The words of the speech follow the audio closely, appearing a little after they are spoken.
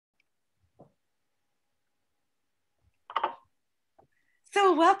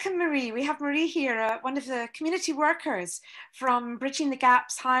So welcome, Marie. We have Marie here, one of the community workers from Bridging the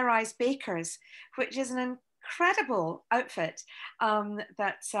Gap's High-Rise Bakers, which is an incredible outfit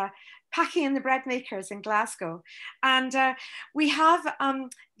that's packing in the bread makers in Glasgow. And we have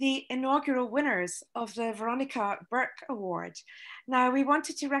the inaugural winners of the Veronica Burke Award. Now, we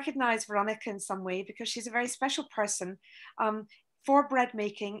wanted to recognise Veronica in some way because she's a very special person for bread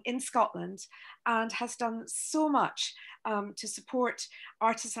making in Scotland and has done so much to support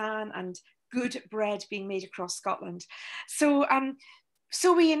artisan and good bread being made across Scotland. So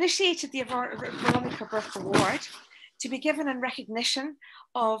we initiated the Veronica Burke Award to be given in recognition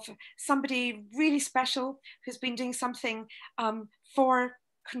of somebody really special who's been doing something for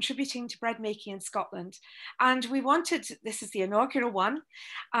contributing to bread making in Scotland. And we wanted, this is the inaugural one,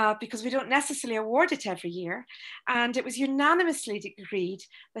 because we don't necessarily award it every year. And it was unanimously agreed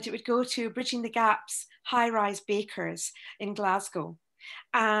that it would go to Bridging the Gap's High-Rise Bakers in Glasgow.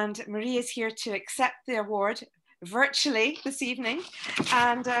 And Marie is here to accept the award virtually this evening.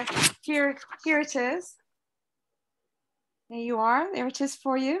 And here it is. There you are, there it is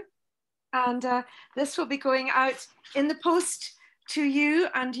for you. And this will be going out in the post to you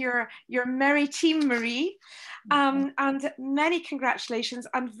and your merry team, Marie. And many congratulations,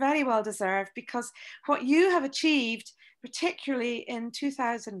 and very well deserved, because what you have achieved, particularly in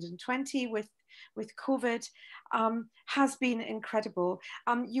 2020 with COVID, has been incredible.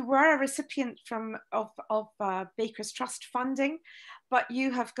 You were a recipient of Bakers Trust funding, but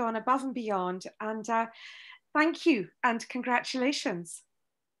you have gone above and beyond, and thank you and congratulations.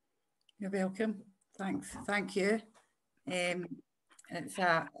 You're welcome. Thanks. Thank you.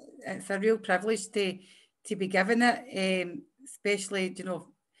 It's a real privilege to be given it, especially, you know,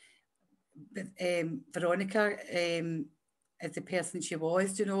 Veronica as the person she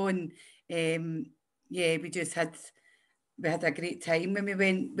was, you know, and yeah, we had a great time when we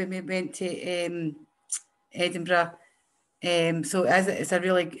went to Edinburgh. So it's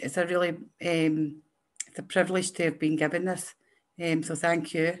a privilege to have been given this. So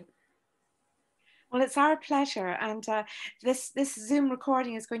thank you. Well, it's our pleasure, and this Zoom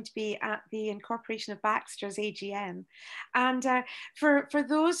recording is going to be at the Incorporation of Baxters AGM. And for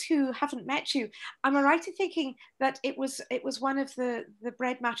those who haven't met you, am I right in thinking that it was one of the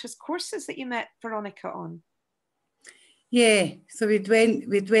Bread Matters courses that you met Veronica on? Yeah, so we went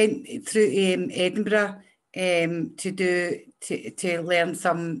through Edinburgh to learn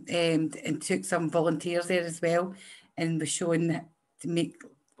some and took some volunteers there as well, and was shown to make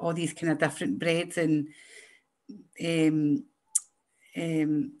all these kind of different breads and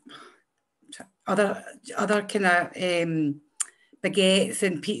other kind of baguettes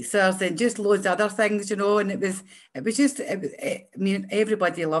and pizzas and just loads of other things, you know. And it was just, I mean,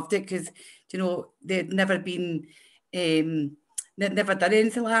 everybody loved it because, you know, they'd never been, they'd never done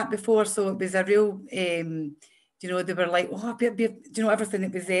anything like that before. So it was a real, you know, they were like, oh, you know, everything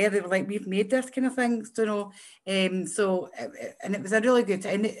that was there, they were like, we've made this kind of thing, you know. So, and it was a really good,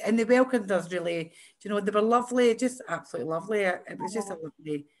 and they welcomed us really, you know, they were lovely, just absolutely lovely. It was just a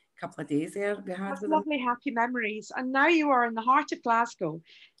lovely couple of days there we had with them. Lovely, happy memories. And now you are in the heart of Glasgow,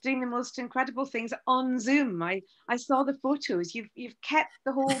 doing the most incredible things on Zoom. I saw the photos. You've kept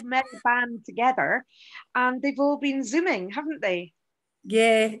the whole merry band together, and they've all been Zooming, haven't they?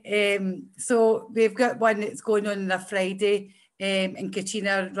 Yeah, so we've got one that's going on a Friday, and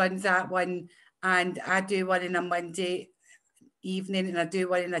Katrina runs that one, and I do one on a Monday evening, and I do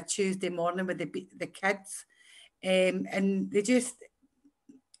one on a Tuesday morning with the kids, and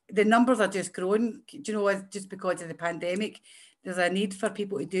the numbers are just growing, you know, just because of the pandemic. There's a need for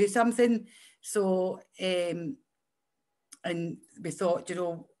people to do something, so and we thought, you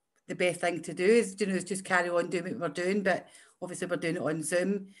know, the best thing to do is, you know, is just carry on doing what we're doing, but obviously we're doing it on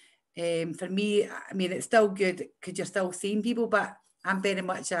Zoom. For me, I mean, it's still good because you're still seeing people, but I'm very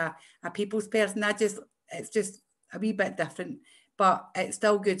much a people's person. It's just a wee bit different, but it's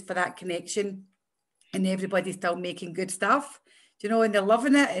still good for that connection, and everybody's still making good stuff, you know, and they're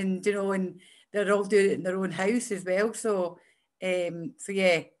loving it, and, you know, and they're all doing it in their own house as well. So, so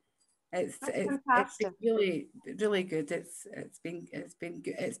yeah, it's been really, really good. It's been good.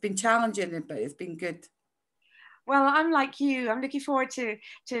 It's been challenging, but it's been good. Well, I'm like you. I'm looking forward to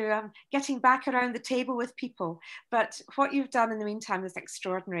getting back around the table with people. But what you've done in the meantime is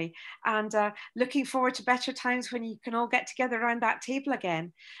extraordinary. And looking forward to better times when you can all get together around that table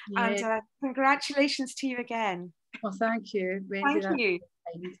again. Yeah. And congratulations to you again. Well, thank you. Wendy, thank you.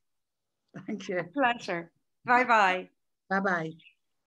 Thank you. A pleasure. Bye-bye. Bye-bye.